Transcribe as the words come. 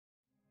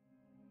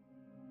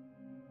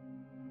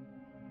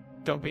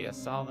Don't be a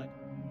solid.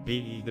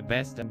 Be the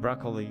best and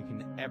broccoli you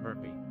can ever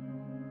be.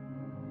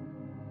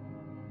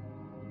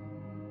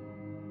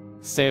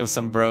 Stay with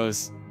some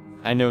bros.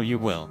 I know you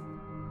will.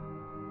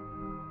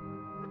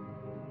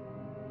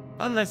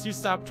 Unless you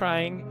stop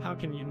trying, how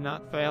can you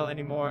not fail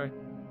anymore?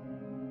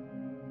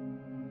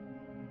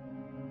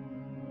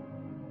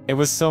 It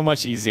was so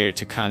much easier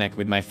to connect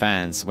with my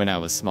fans when I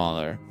was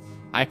smaller.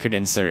 I could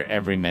answer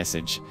every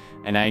message,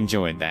 and I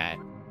enjoyed that.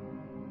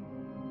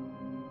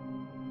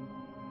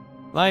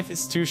 Life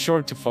is too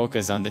short to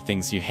focus on the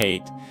things you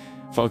hate.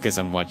 Focus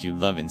on what you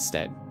love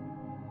instead.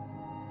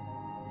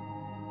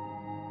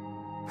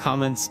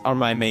 Comments are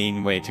my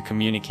main way to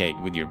communicate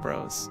with your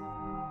bros.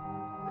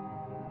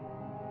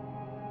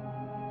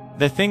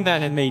 The thing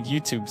that had made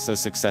YouTube so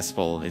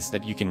successful is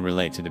that you can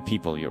relate to the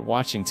people you're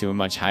watching to a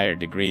much higher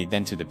degree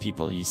than to the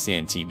people you see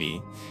on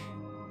TV.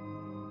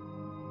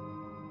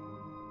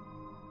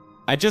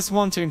 I just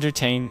want to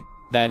entertain.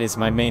 That is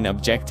my main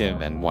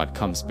objective and what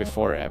comes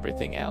before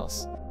everything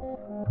else.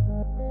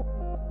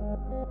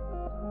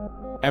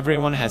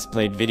 Everyone has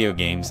played video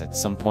games at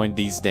some point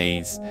these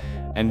days,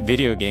 and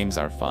video games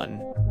are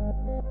fun.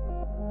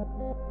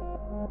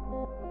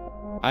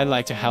 I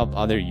like to help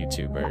other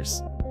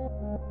YouTubers.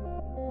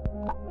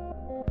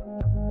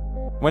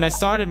 When I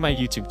started my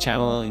YouTube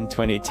channel in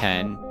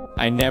 2010,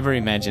 I never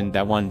imagined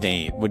that one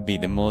day it would be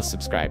the most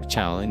subscribed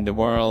channel in the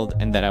world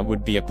and that I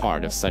would be a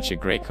part of such a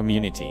great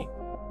community.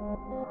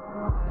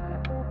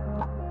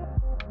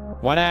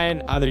 What I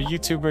and other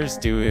YouTubers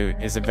do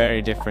is a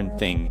very different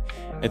thing.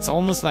 It's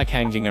almost like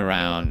hanging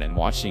around and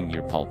watching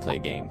your pal play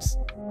games.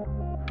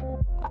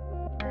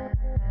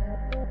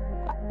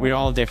 We're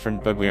all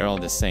different, but we're all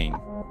the same.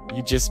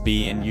 You just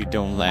be, and you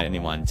don't let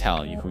anyone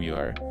tell you who you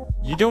are.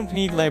 You don't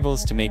need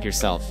labels to make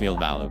yourself feel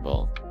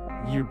valuable.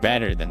 You're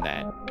better than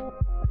that.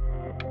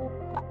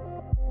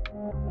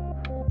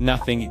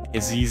 Nothing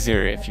is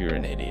easier if you're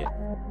an idiot.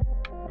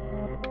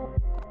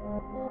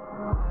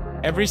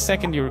 Every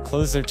second you're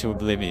closer to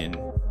oblivion.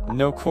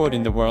 No quote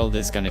in the world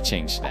is gonna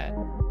change that.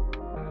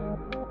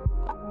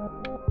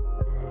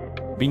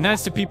 Be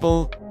nice to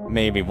people,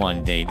 maybe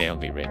one day they'll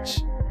be rich.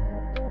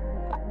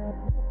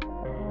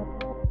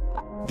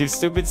 Do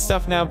stupid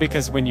stuff now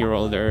because when you're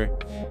older,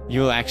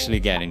 you'll actually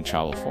get in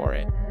trouble for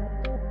it.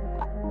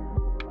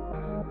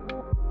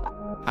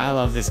 I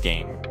love this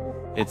game.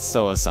 It's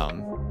so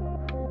awesome.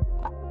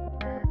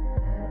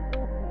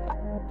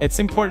 It's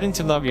important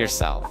to love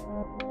yourself.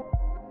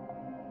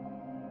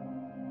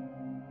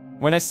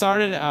 When I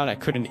started out, I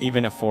couldn't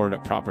even afford a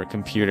proper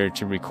computer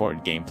to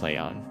record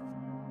gameplay on.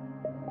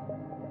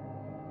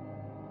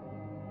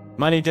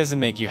 Money doesn't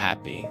make you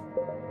happy.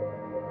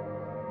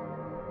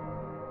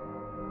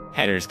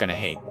 Haters gonna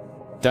hate.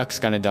 Duck's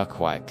gonna duck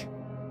quack.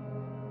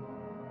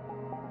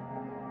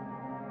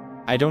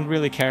 I don't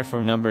really care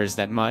for numbers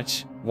that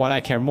much. What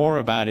I care more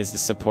about is the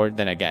support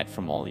that I get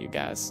from all you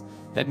guys.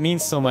 That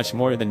means so much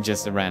more than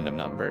just a random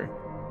number.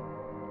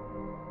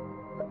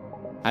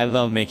 I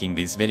love making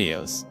these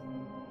videos.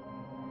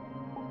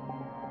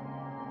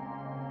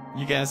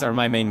 You guys are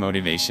my main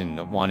motivation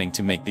of wanting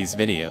to make these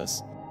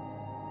videos.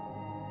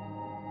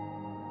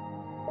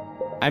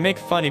 I make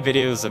funny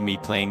videos of me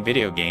playing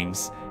video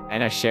games,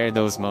 and I share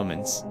those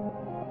moments.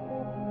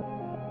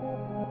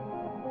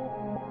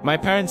 My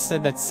parents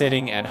said that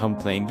sitting at home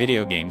playing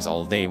video games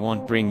all day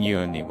won't bring you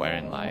anywhere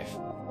in life.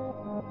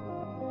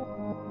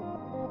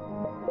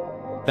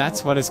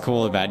 That's what is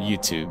cool about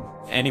YouTube.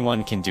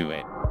 Anyone can do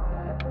it.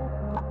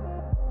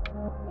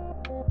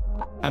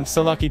 I'm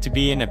so lucky to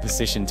be in a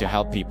position to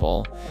help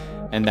people,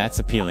 and that's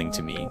appealing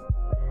to me.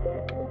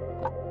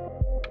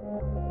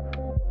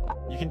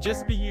 You can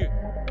just be you.